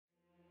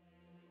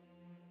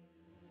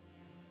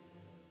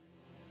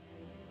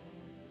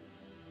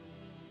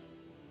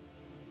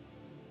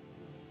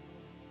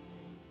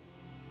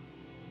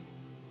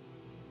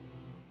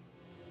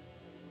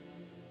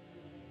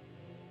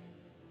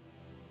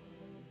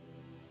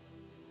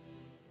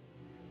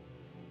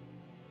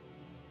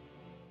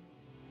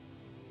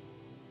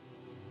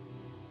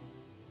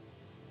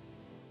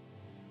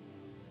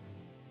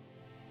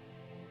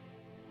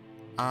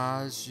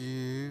as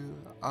you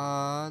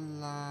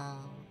allow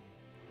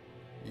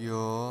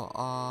your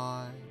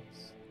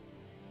eyes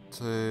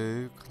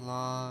to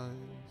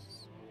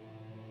close,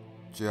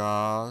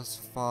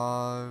 just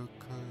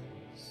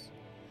focus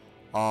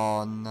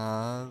on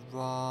the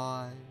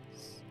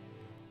rise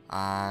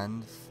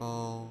and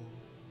fall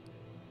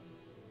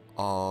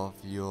of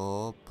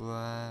your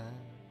breath,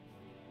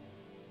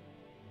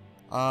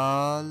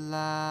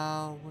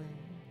 allowing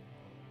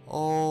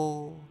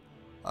all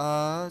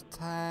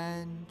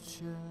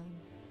attention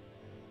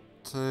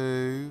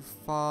to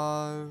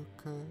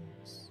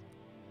focus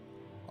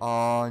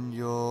on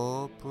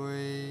your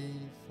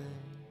breathing,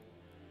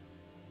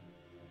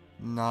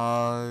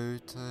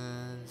 noticing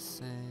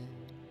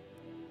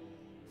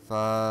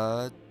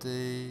the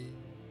deep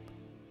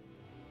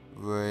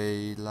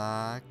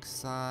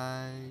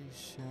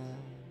relaxation,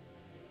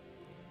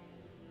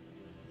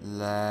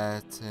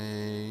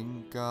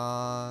 letting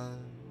go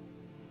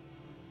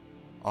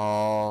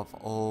of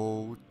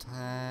all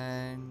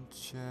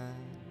tension,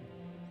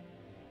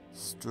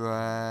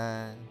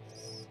 stress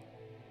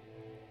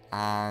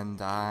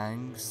and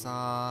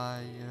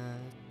anxiety,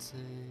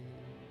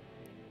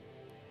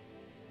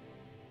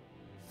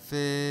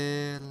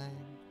 feeling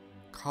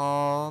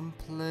completely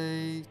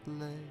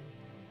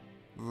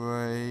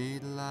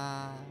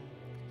relaxed.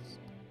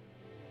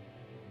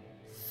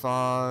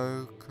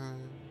 Focus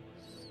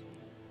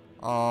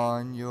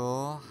on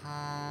your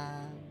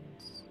hands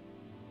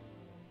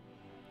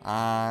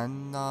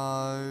and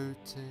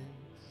notice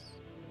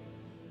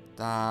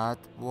that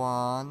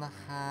one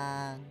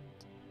hand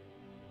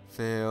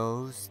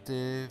feels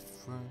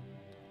different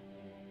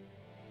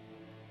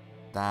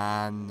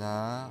than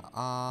the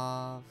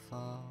other,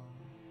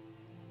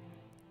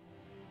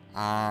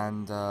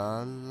 and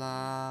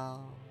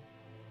allow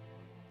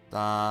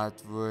that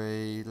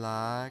relaxation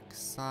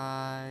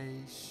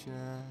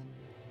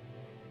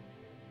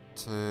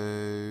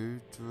to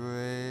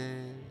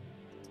drift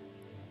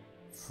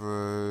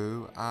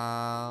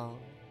throughout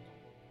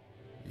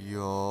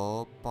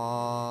your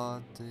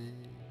body,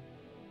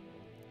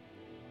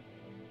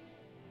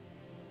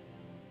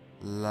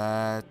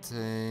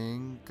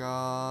 letting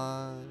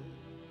go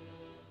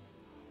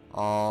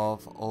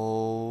of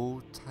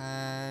all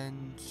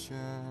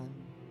tension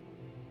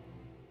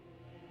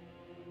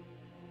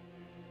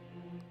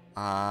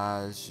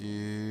as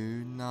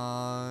you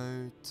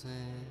notice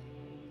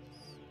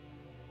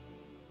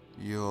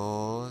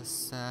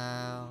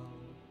yourself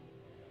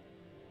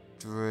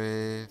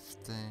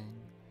drifting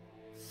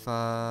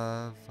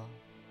further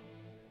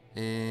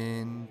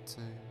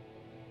into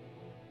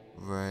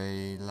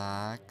relaxation.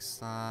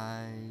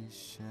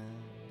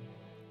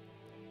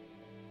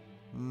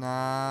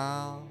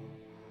 Now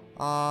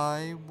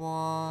I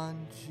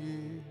want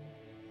you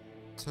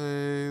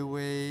to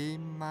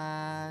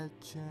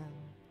imagine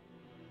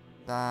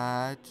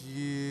that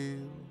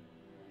you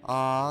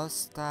are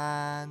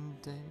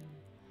standing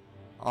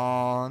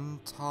on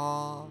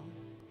top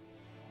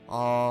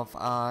of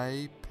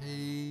a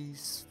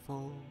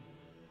peaceful,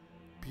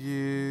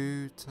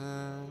 beautiful,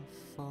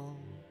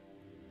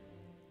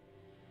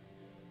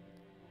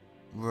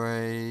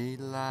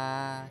 relaxing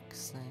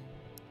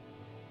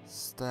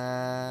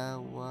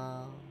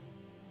stairwell,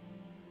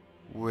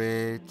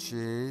 which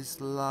is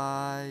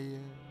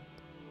layered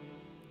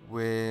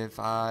with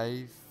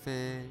a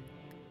thick,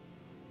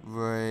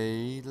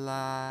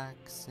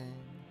 relaxing,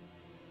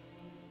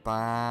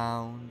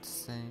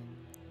 bouncing,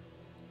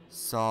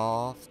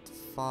 soft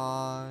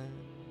foam,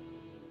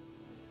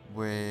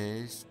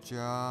 which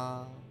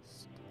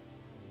just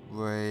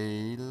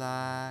relaxes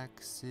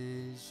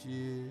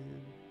you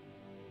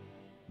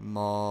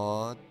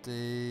more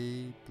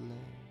deeply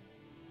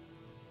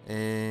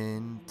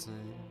into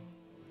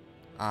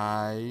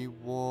a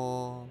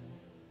warm,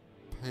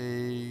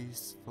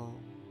 peaceful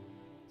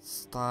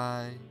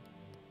state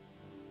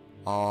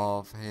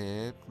of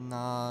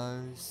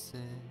hypnosis.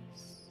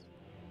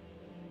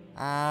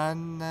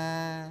 And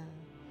there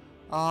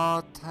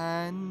are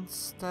 10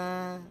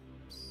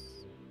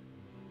 steps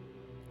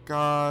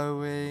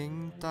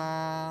going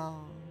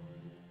down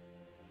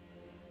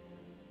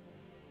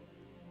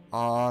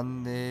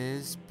on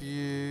this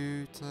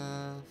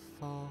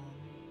beautiful,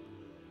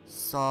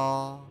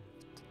 soft,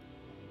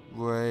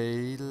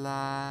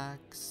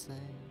 relaxing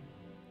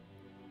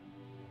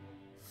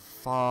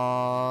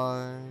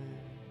foam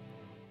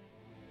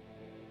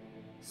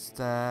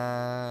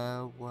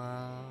stairwell.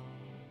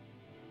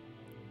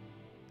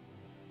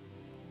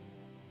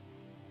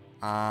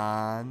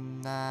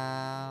 And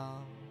now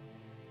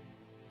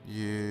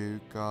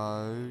you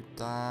go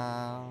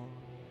down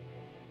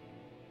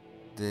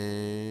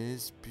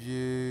this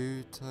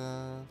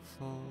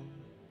beautiful,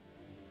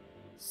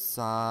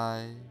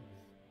 safe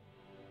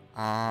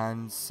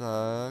and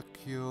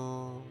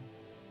secure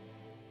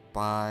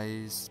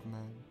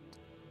basement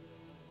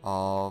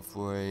of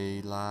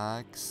relaxation,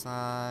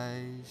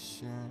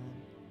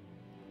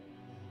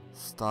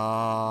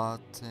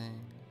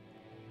 starting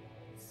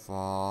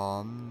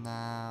from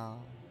now.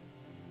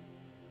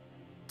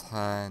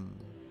 10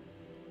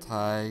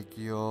 take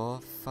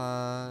your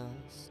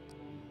first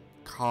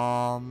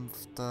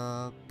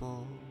comfortable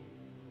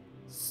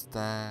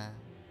step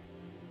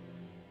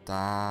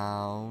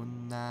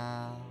down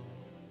now,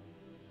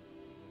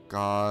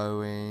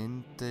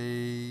 going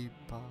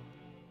deeper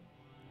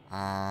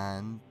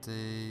and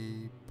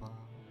deeper.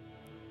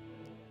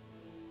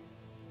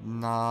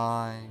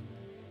 9.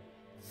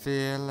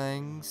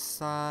 Feeling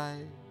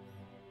safe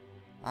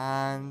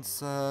and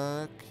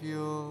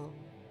secure,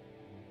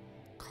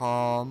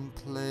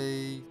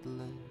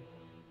 completely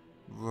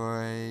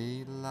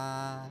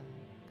relaxed,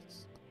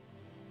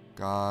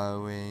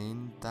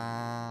 going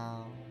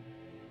down,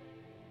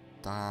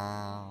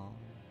 down,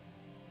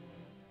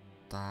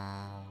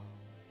 down.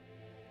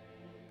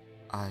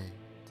 8.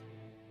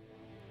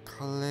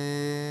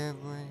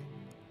 Clearing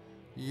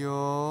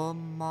your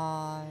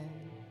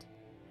mind,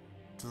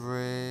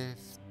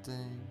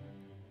 drifting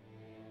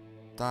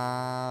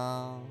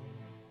down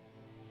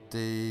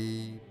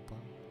deeper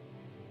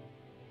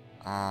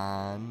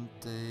and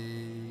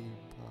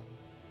deeper.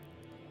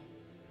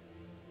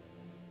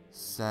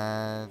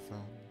 7.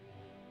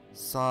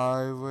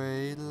 So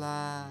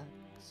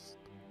relaxed,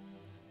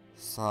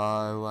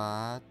 so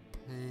at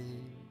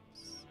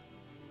peace,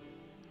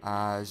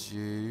 as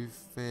you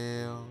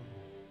feel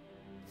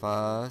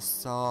the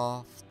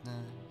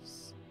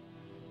softness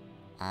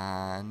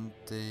and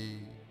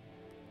deep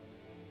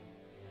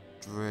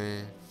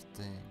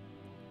drifting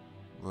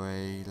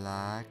relaxation.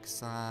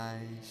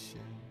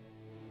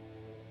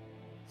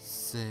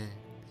 6.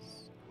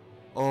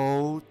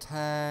 All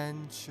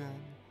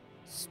tension,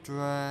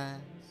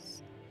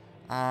 stress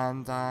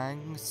and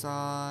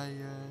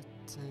anxiety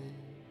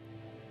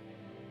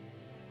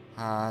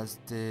has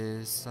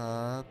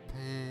disappeared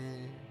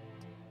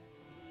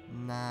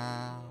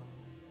now,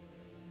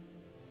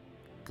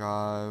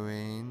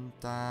 going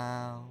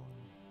down,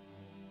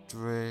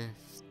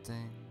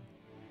 drifting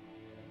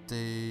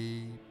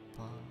deeper.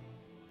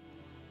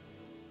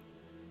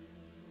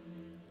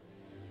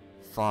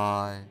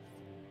 5.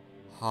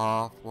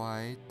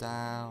 Halfway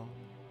down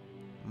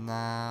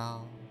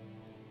now,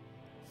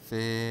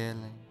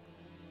 feeling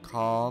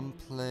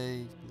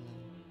completely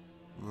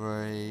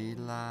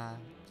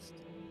relaxed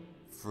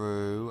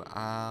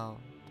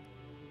throughout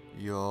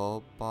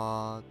your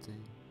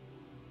body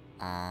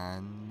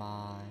and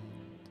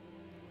mind.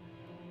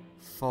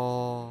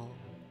 4.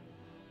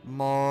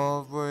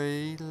 More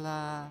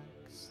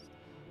relaxed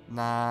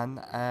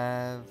than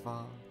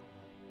ever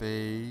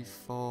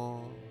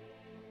before,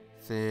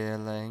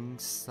 feeling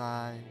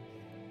safe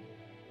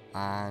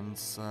and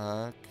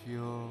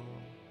secure.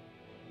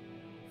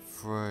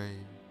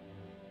 3.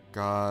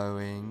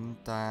 Going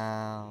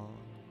down,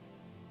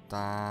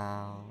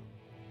 down,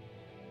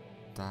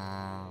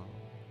 down,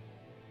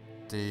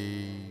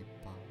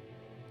 deeper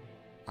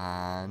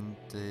and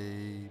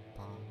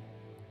deeper.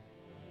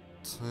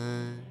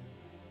 2.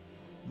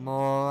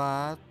 More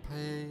at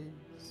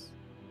peace,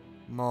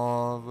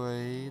 more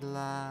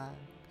relaxed,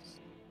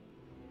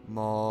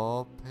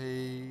 more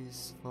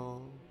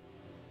peaceful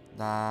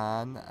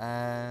than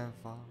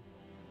ever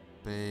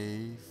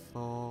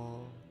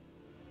before.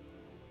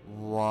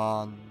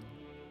 1.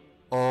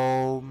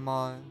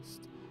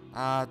 Almost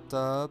at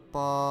the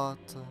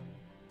bottom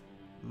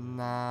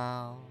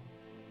now.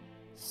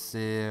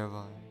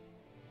 0.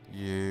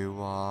 You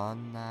are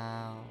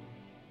now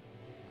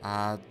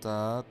at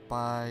the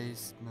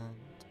basement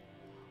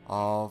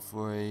of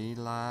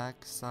relaxation,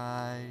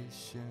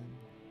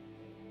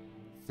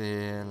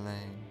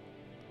 feeling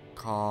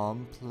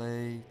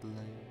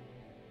completely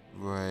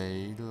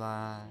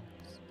relaxed.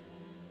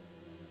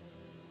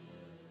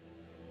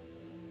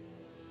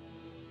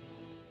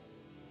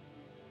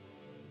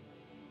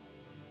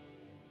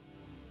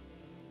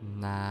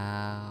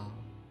 Now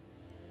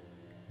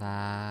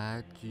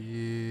that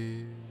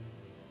you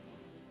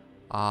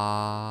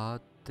are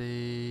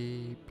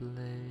deeply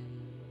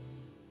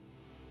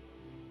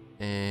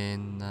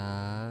in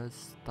a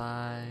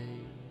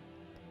state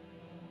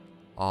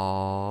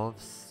of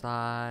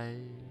safe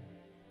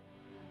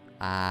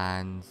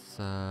and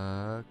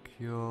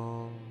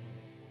secure,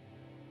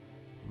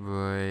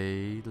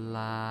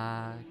 relaxing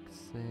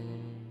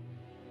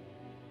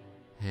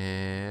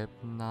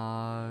hypnosis,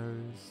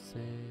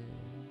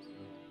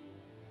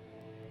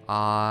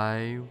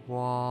 I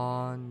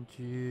want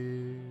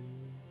you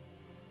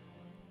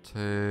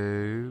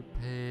to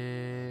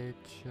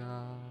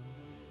picture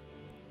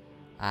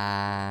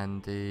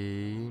and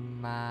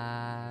imagine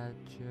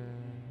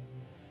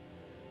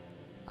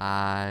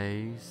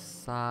a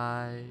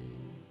safe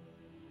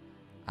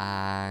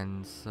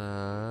and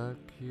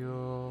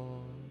secure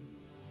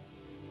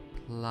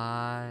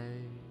place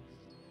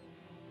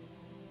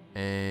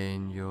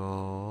in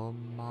your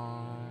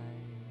mind.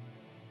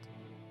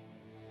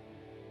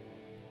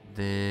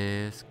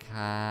 This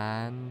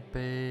can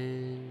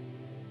be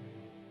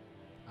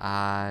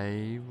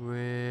a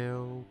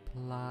real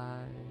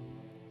place,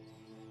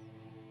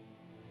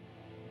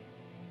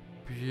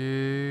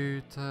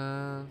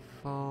 beautiful,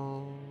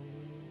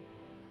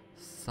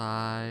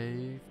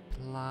 safe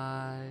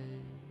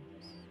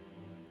place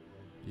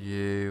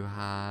you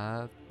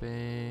have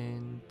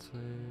been to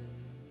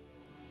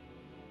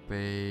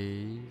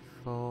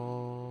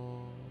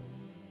before,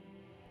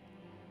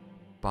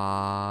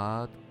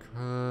 but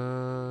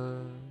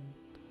could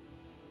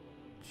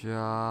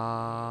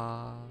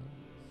just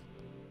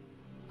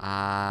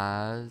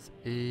as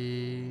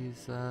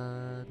easily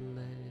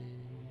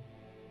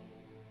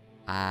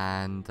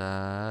and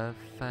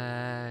effectively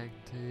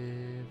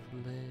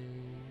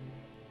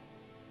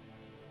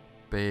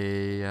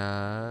be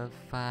a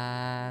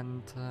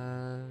fantasy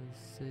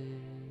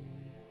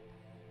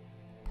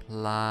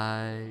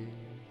place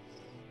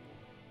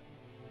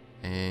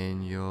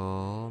in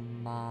your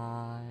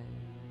mind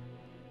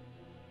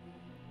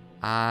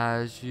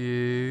as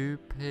you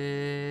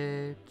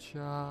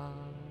picture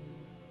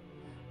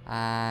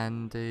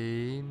and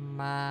imagine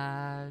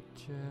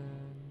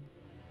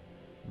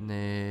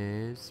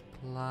this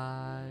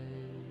place.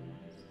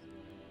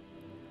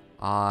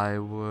 I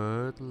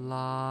would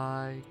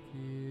like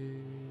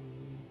you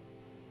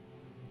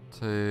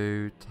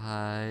to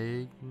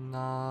take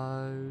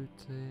notice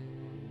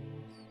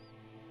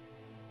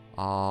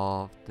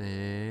of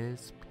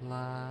this place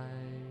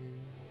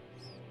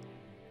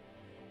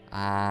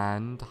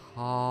and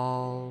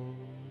hold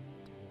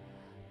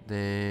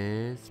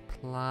this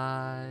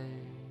place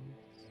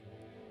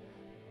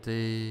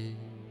deep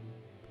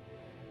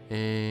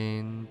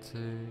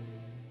into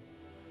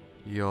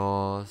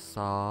your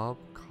subconscious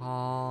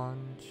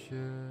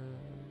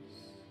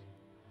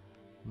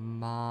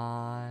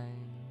mind,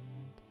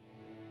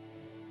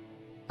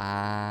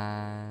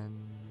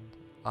 and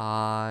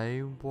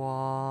I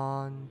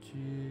want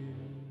you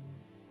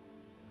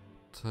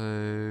to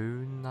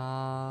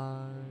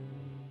know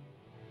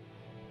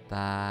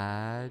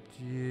that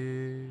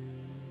you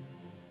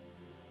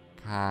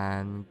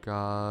can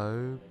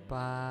go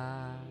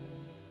back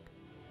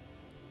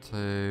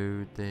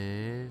to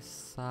this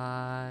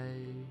safe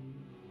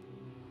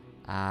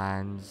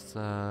and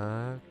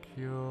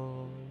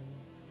secure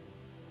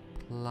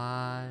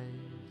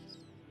place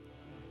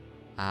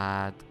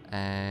at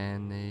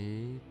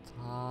any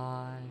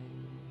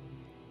time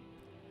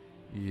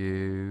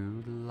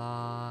you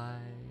like,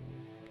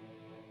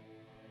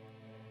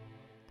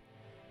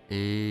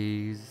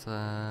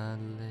 easily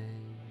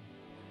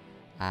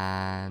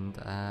and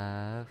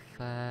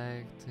effectively.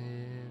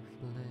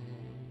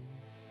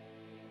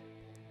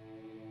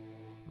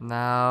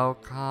 Now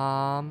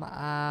come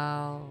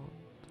out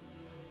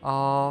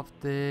of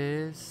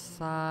this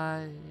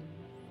safe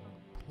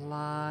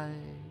place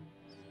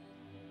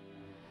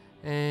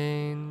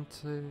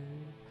into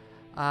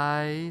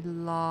a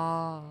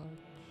large,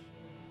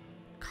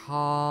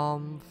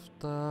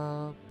 comfortable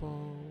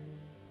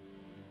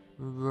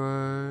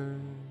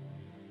room,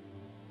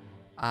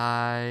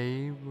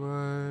 a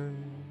room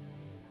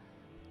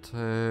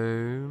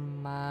to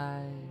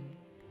make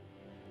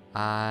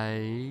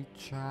a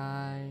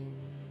change,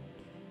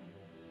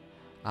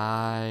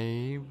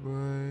 a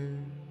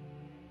room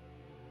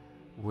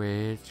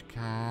which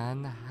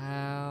can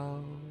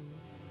help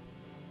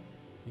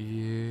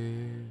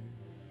you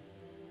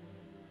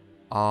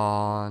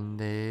on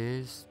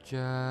this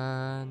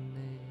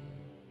journey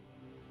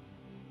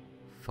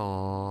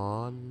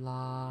for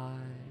life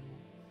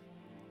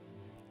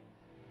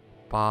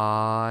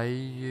by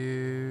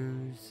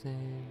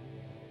using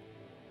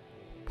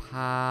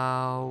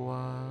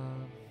powerful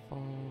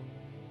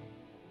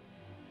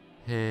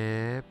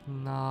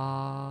hypnotic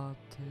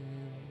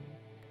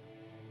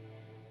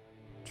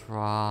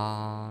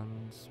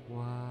trance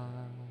work,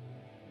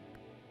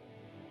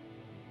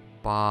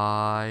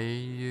 by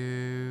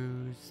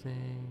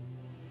using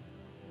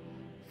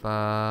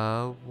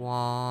the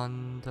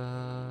wonderful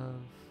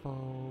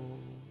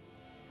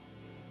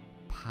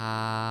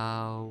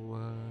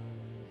powers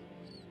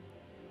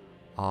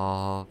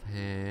of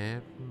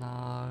hypnosis.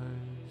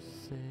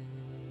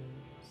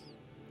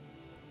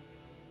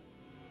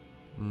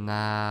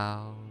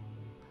 Now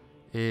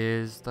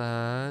is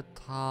the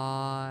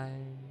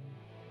time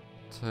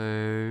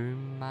to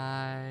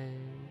make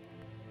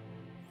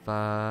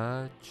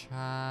the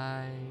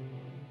change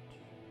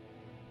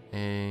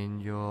in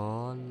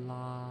your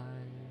life.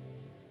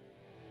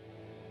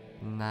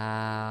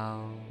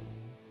 Now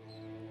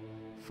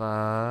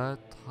the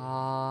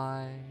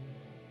time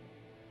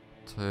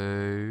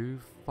to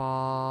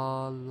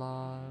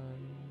follow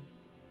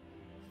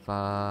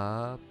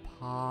the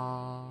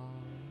path,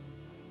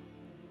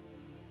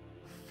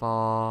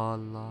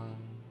 follow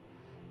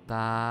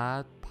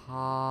that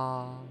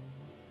path,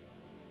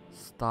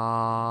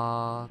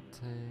 starting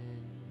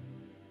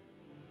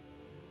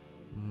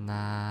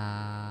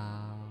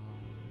now.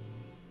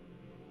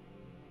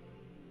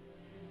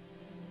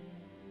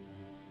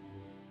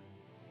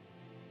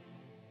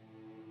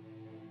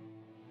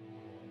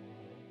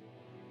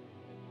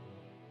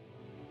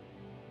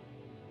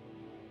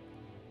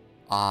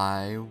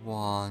 I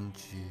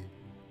want you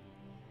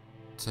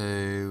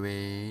to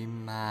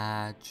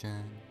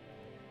imagine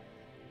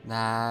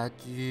that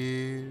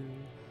you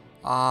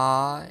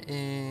are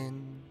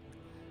in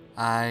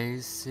a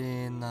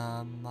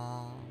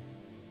cinema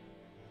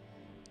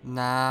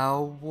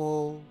Now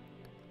walk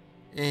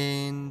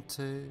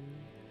into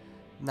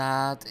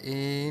that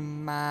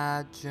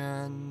imaginary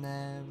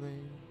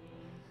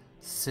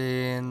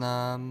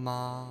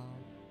cinema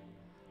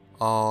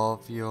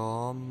of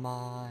your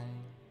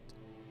mind.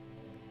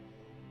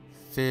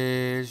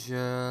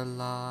 Visualize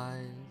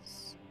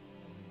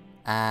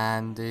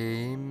and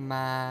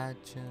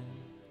imagine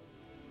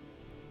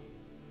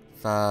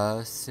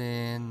the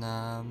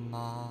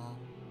cinema.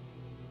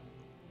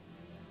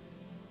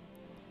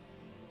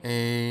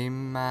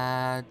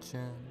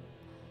 Imagine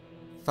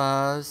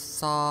the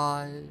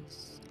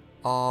size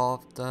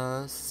of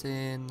the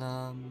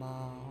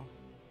cinema,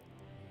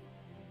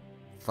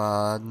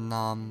 the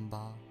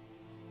number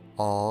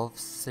of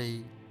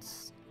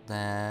seats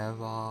there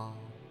are,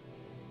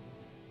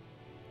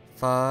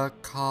 the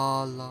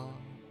color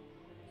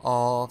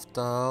of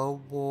the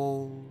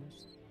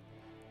walls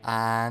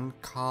and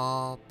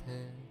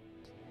carpet,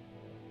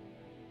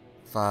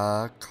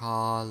 the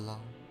color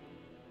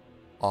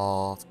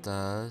of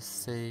the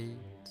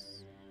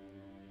seats,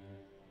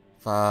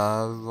 the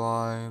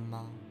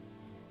aroma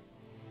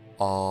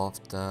of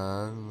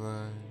the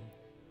room,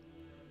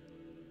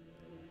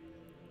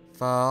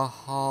 the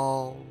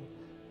whole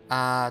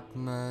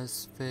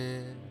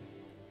atmosphere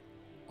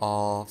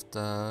of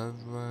the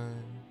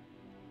room.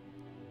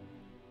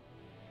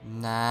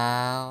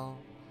 Now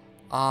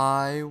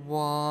I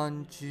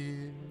want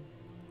you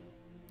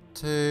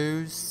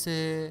to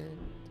sit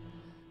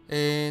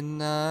in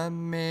the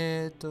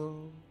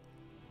middle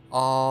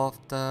of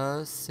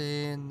the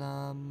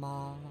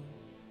cinema,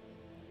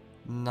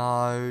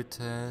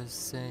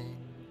 noticing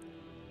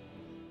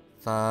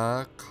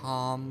the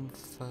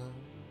comfort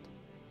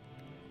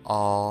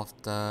of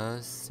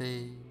the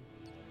seat.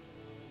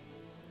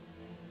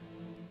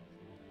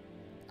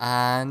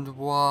 And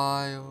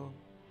while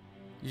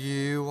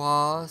you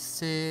are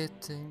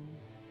sitting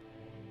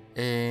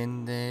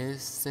in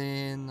this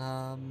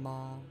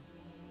cinema,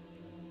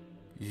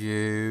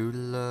 you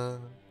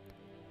look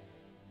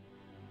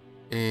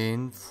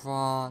in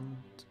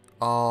front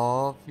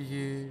of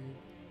you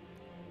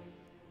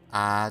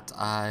at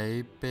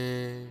a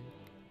big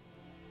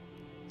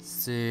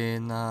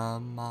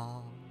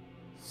cinema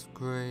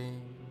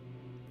screen,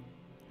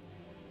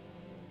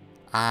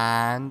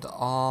 and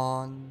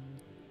on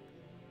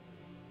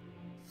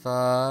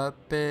the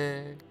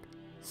big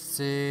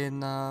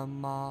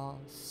cinema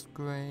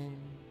screen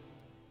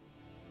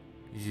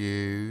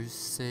you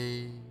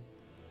see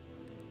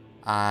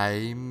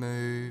a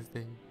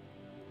movie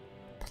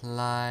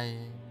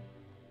playing.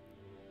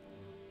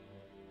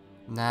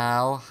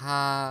 Now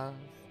have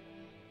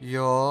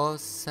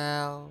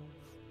yourself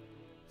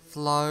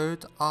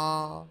float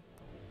up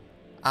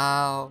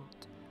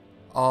out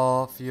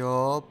of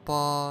your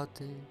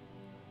body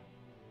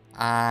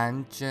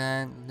and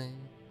gently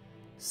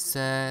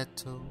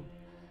settle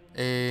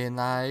in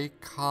a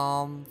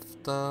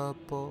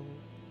comfortable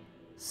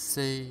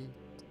seat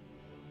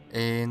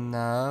in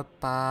the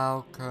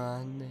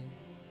balcony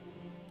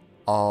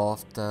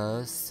of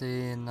the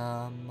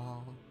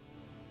cinema,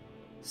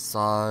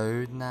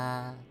 so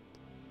that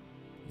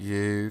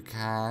you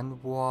can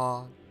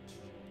watch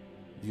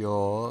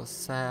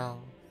yourself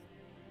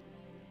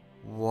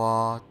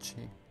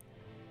watching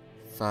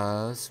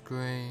the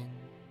screen.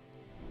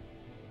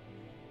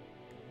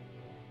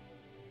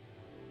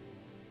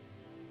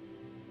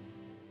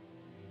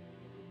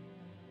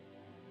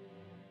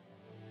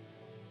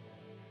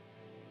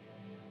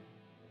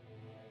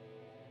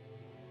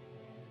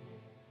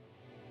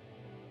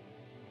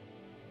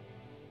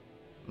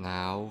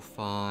 Now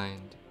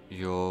find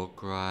your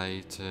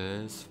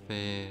greatest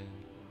fear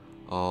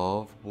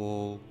of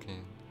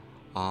walking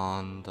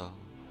under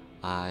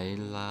a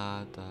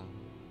ladder.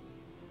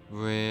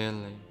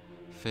 Really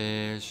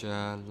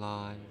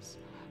visualize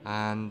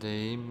and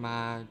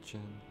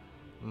imagine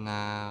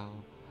now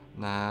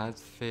that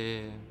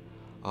fear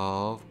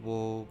of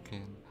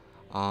walking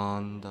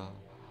under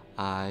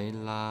a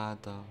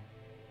ladder.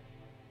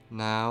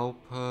 Now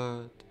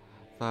put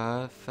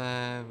the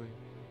very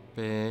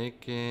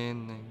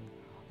beginning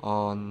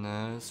on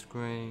the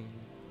screen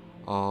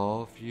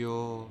of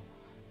your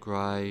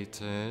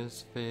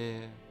greatest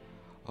fear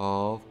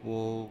of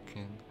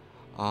walking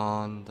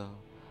under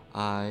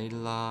a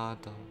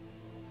ladder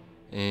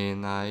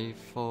in a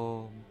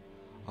form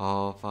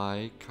of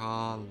a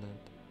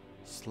colored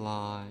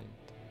slide.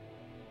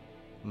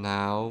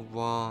 Now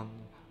run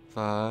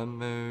the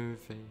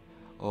movie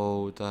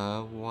all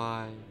the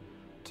way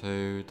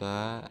to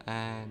the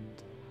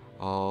end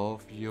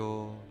of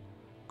your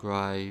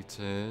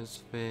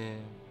greatest fear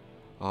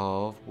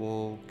of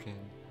walking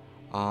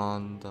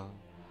under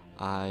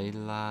a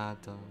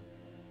ladder.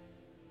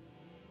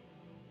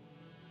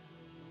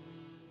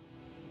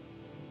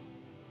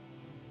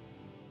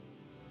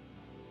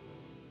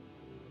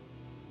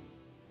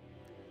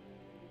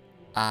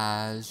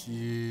 As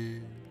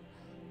you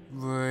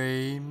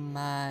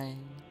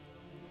remain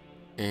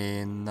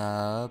in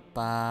the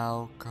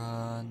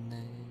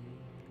balcony,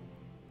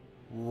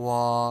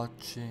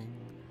 watching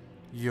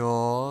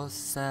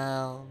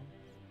yourself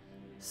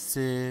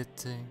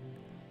sitting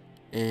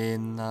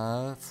in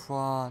the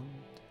front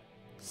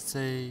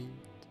seat,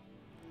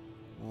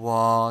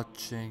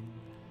 watching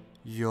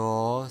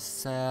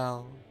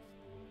yourself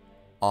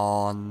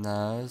on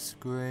the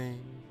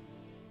screen.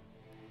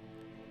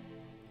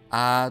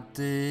 At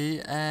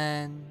the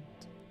end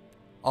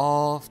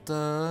of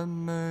the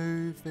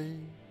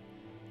movie,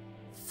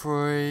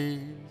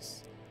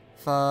 freeze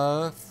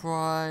the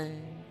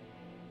frame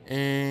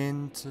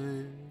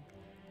into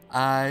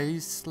a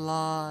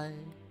slide,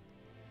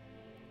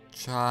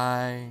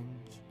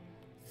 change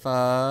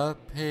the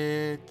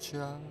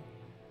picture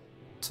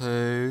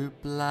to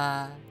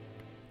black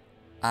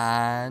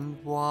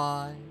and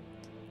white,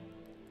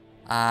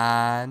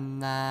 and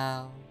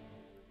now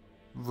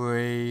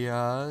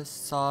reassociate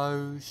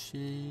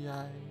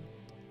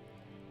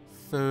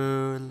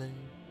fully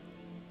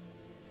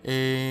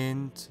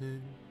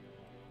into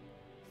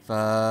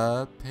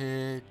the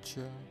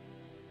picture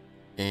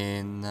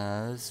in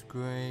the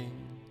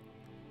screen.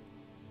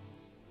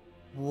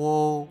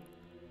 Walk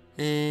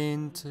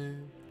into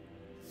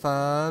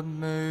the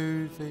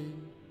movie,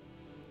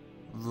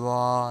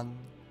 run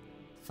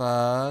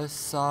the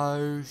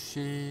associated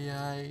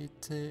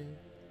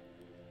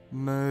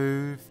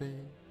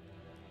movie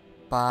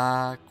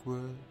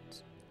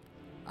backwards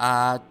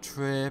at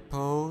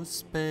triple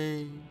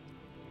speed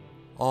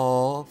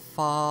or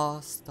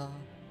faster,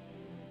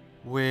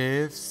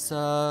 with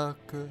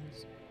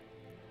circus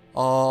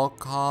or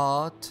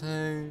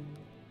cartoon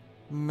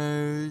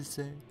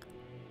music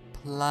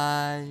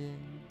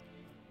playing,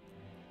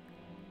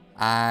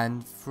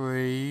 and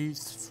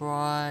freeze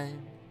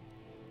frame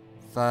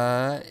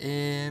the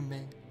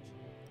image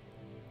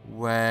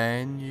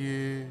when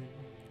you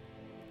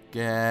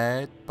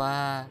get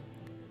back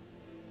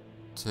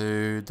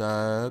to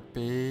the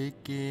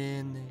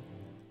beginning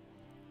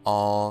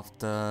of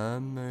the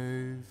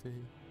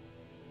movie.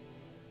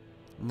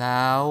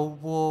 Now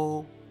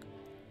walk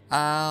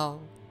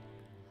out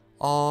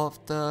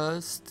of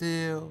the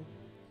still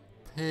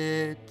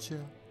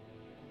picture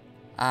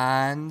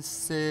and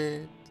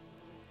sit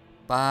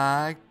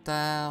back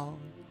down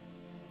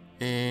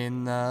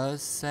in the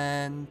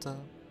center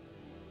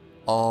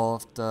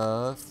of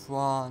the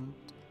front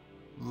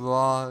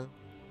row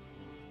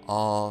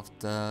of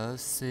the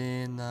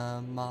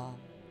cinema.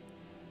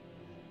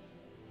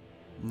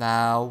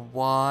 Now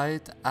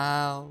white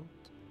out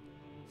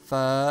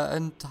the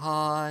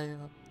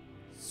entire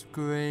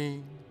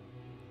screen,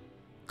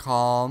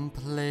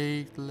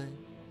 completely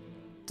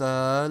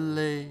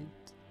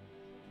delete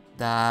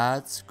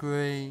that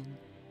screen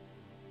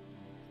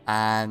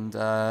and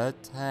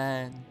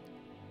attend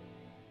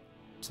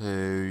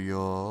to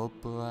your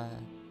breath.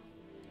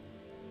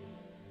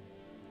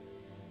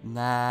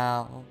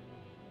 Now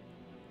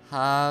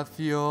have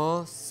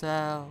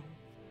yourself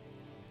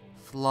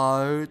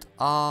float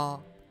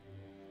up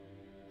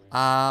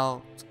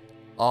out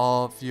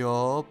of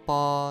your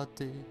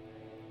body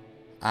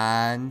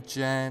and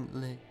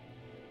gently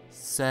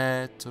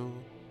settle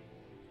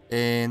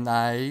in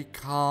a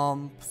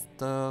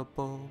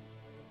comfortable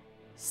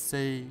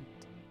seat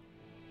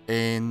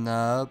in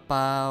the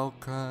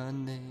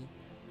balcony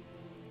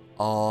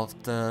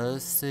of the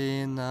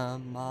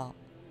cinema,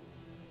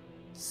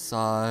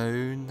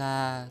 so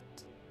that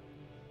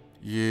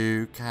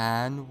you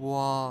can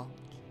watch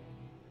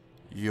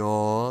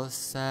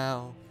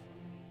yourself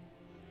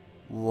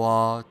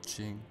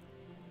watching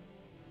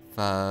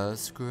the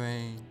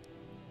screen.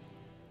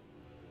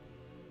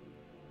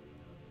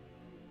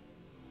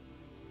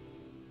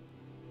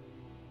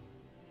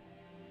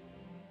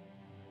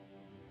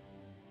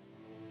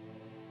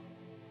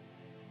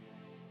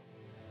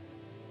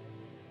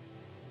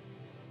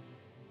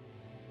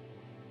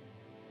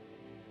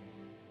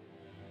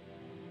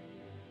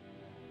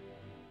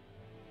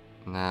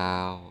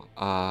 Now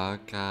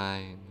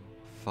again,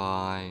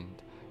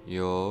 find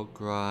your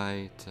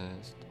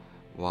greatest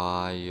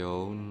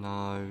while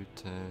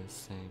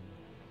noticing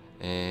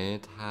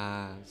it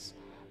has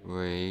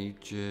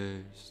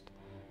reduced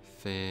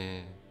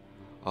fear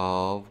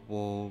of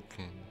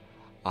walking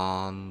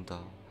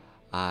under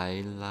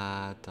a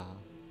ladder.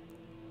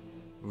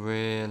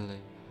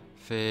 Really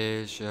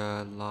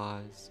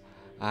visualize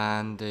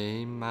and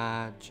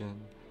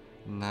imagine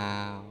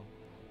now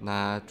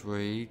that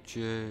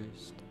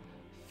reduced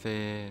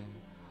fear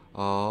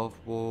of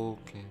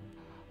walking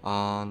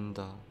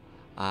under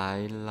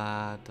a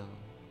ladder.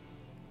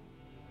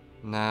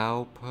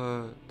 Now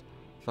put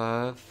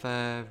the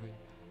very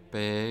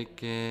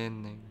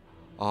beginning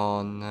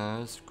on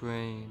the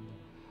screen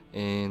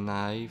in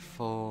a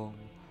form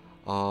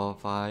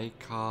of a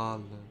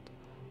colored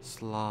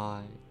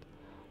slide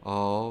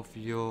of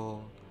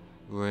your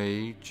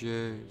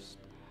reduced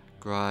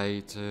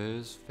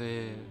greatest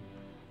fear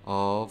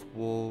of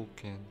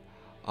walking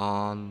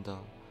under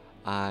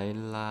a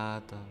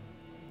ladder.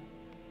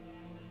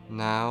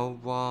 Now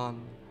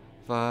run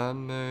the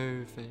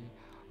movie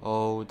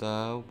all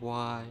the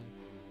way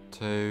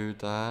to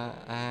the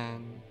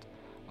end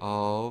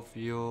of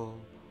your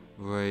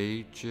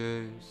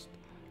reduced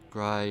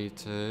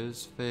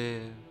greatest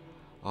fear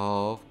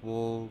of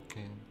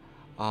walking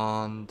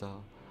under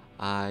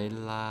a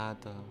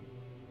ladder.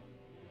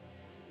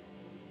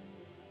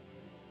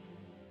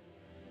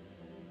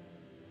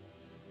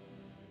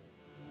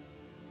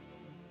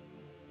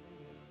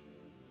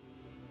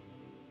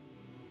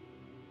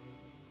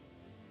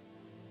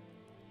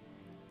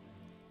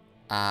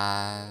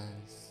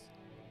 As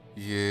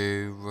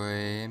you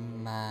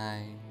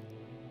remain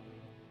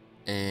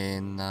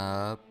in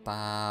the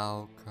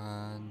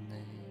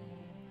balcony,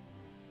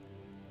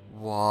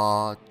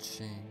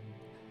 watching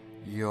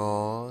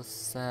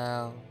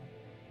yourself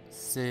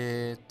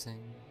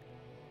sitting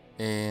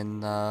in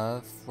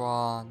the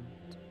front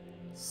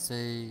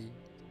seat,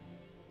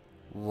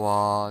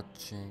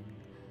 watching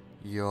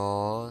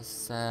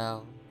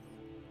yourself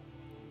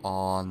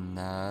on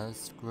the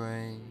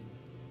screen.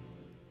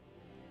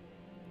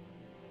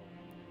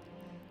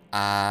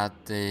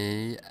 At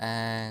the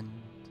end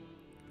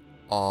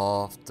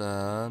of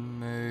the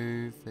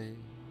movie,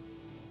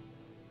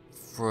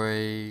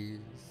 freeze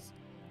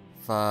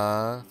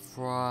the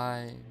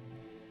frame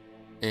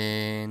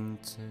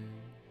into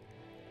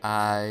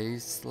a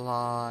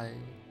slide,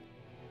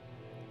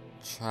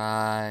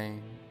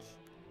 change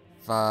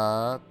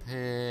the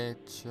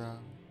picture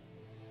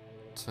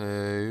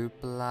to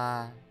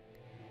black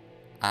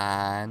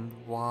and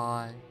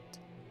white,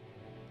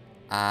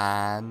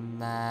 and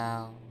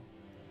now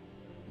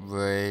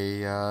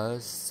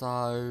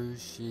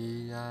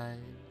reassociate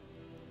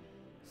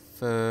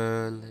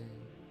fully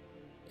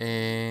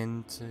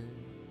into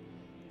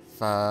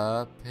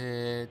the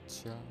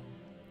picture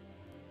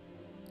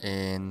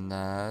in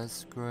the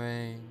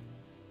screen.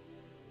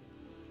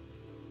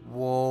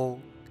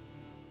 Walk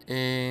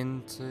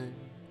into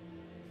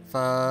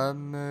the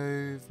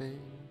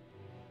movie,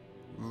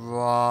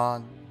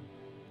 run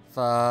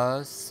the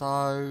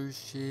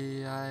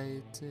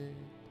associated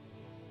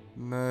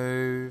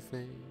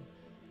movie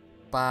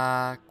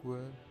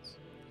backwards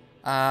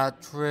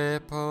at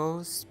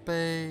triple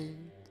speed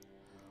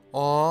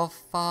or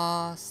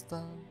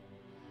faster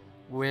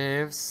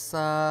with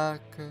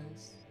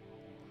circus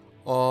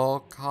or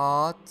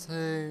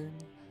cartoon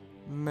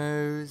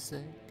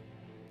music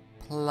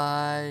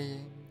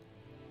playing,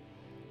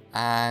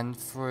 and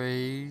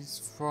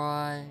freeze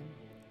frame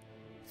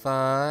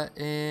the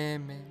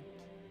image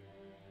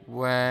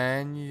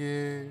when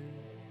you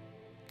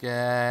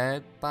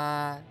get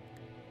back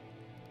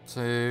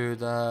to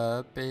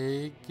the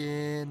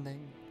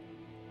beginning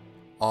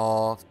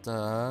of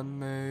the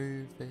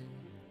movie.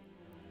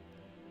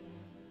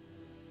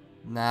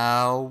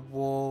 Now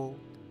walk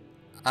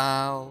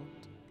out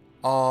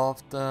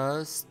of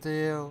the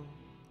still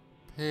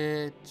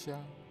picture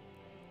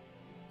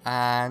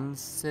and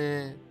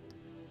sit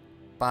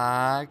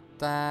back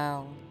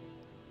down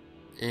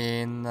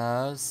in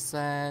the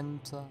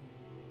center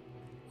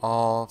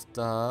of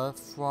the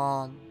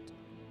front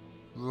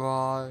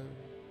row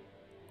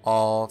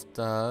of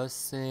the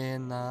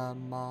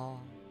cinema.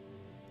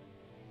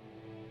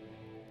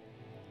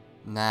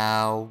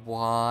 Now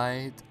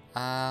wide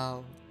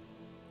out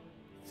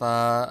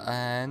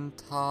the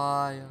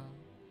entire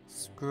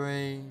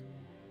screen,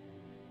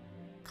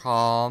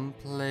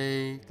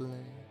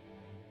 completely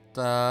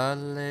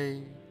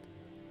delete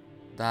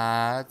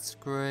that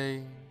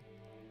screen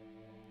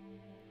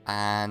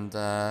and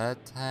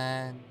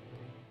attend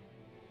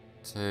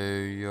to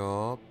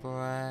your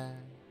breath.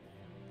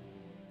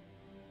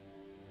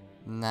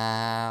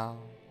 Now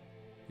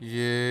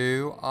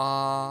you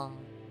are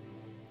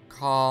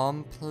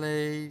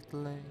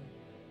completely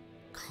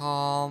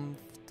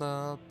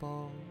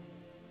comfortable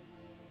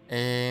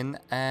in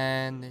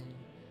any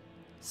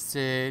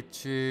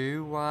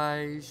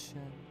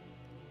situation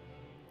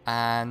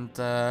and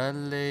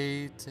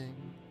deleting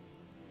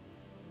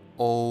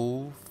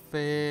all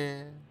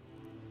fear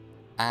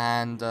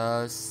and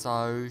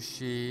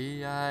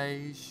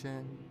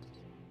associations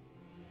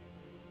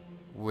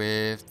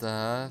with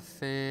the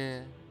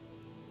fear,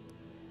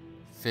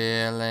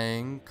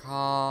 feeling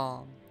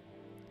calm,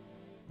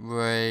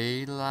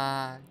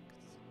 relaxed,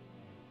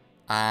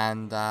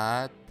 and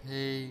at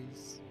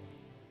peace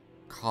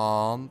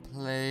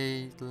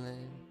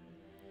completely,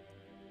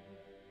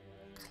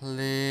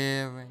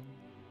 clearing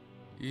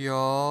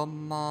your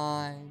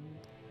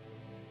mind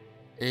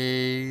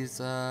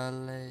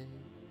easily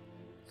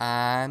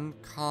and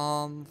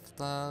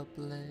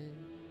comfortably.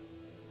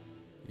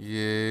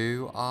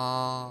 You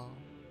are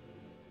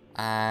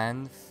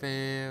and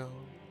feel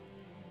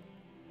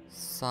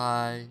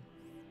safe,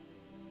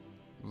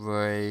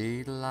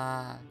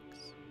 relaxed,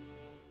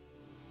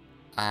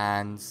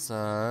 and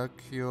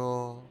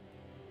secure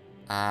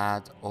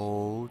at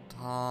all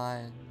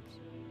times.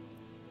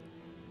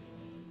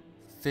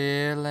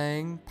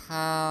 Feeling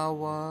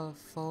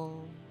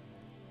powerful,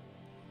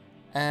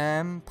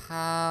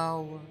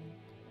 empowered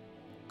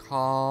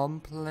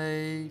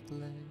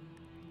completely,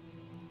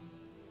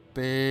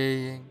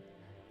 being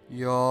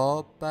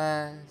your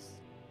best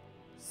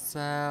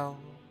self.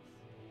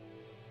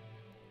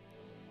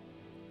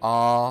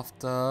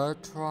 After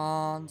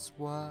trance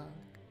work,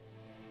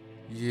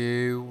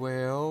 you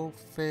will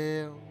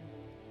feel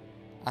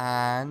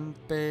and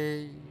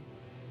be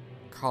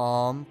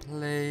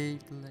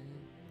completely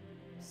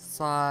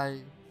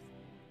safe,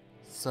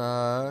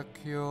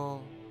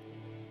 secure,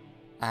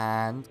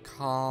 and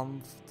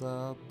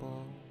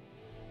comfortable.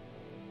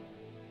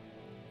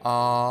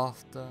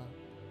 After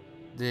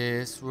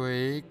this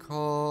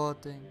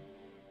recording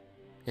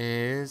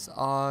is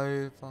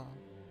over,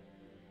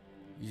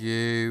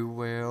 you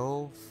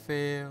will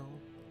feel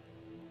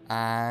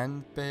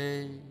and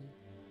be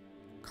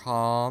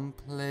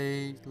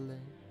completely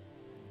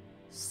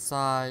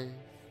safe,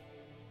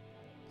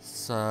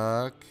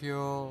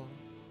 secure,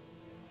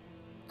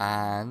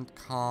 and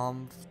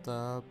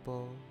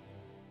comfortable.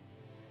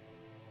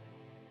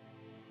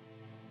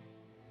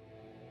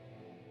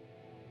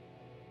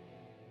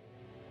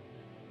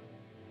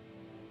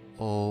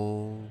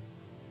 All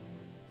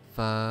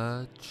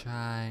the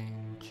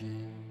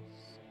changes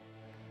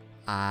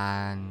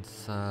and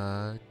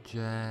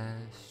suggestions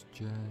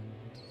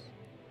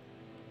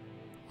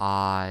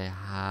I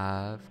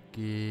have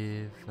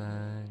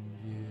given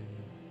you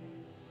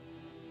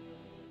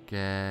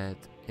get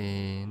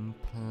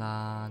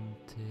implanted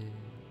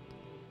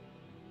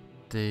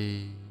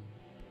deep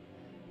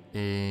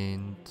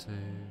into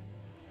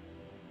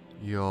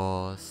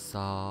your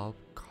subconscious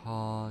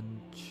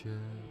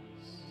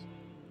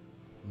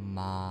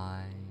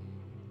mind.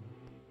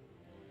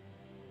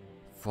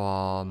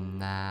 From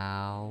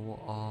now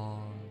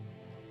on,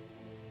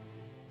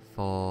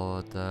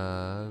 for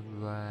the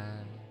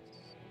rest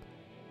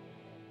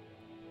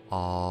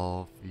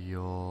of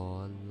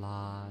your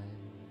life,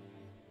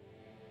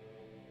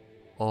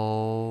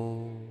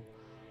 all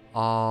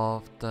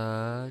of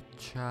the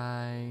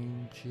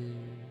changes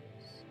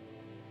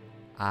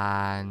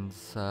and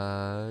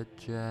suggestions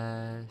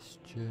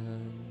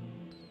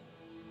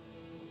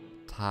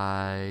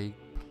take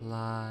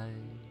place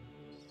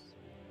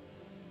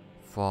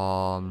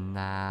from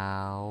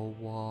now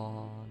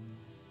on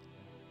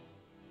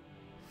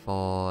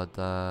for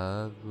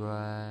the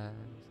rest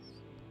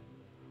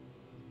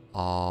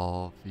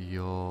of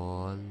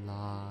your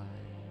life.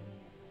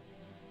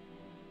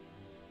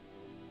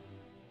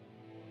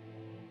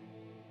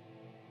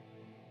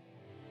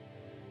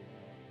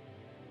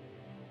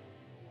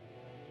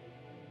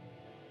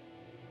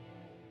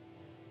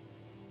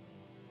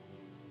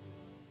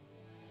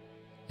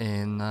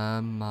 In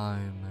a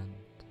moment,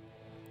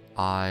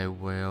 I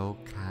will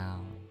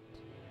count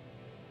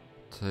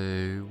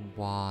to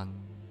 1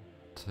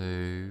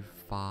 to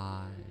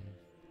 5,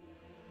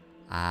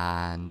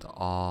 and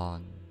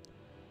on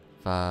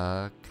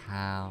the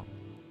count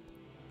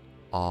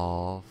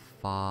of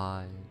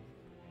 5,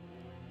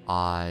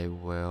 I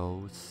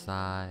will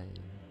say,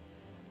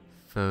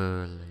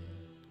 fully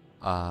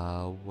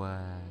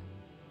aware.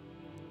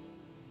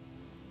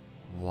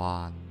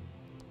 1.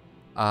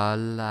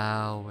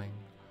 Allowing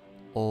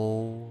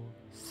all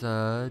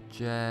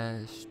suggestions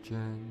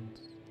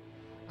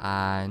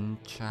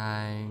and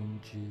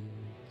changes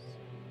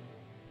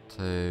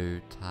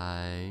to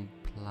take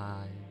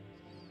place.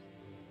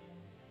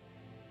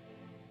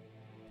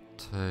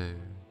 2.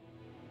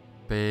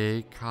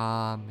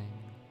 Becoming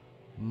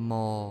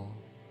more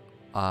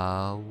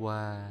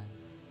aware.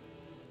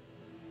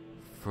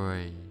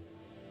 3.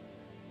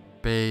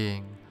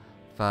 Being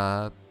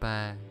the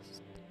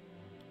best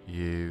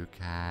you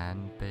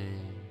can be.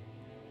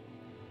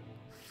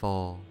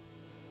 4.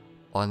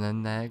 On the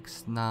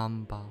next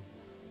number,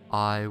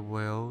 I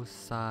will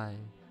say,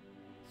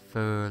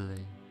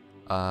 fully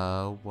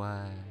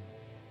aware.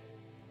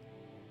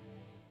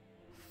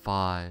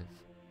 5.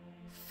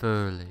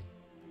 Fully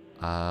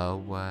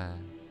aware.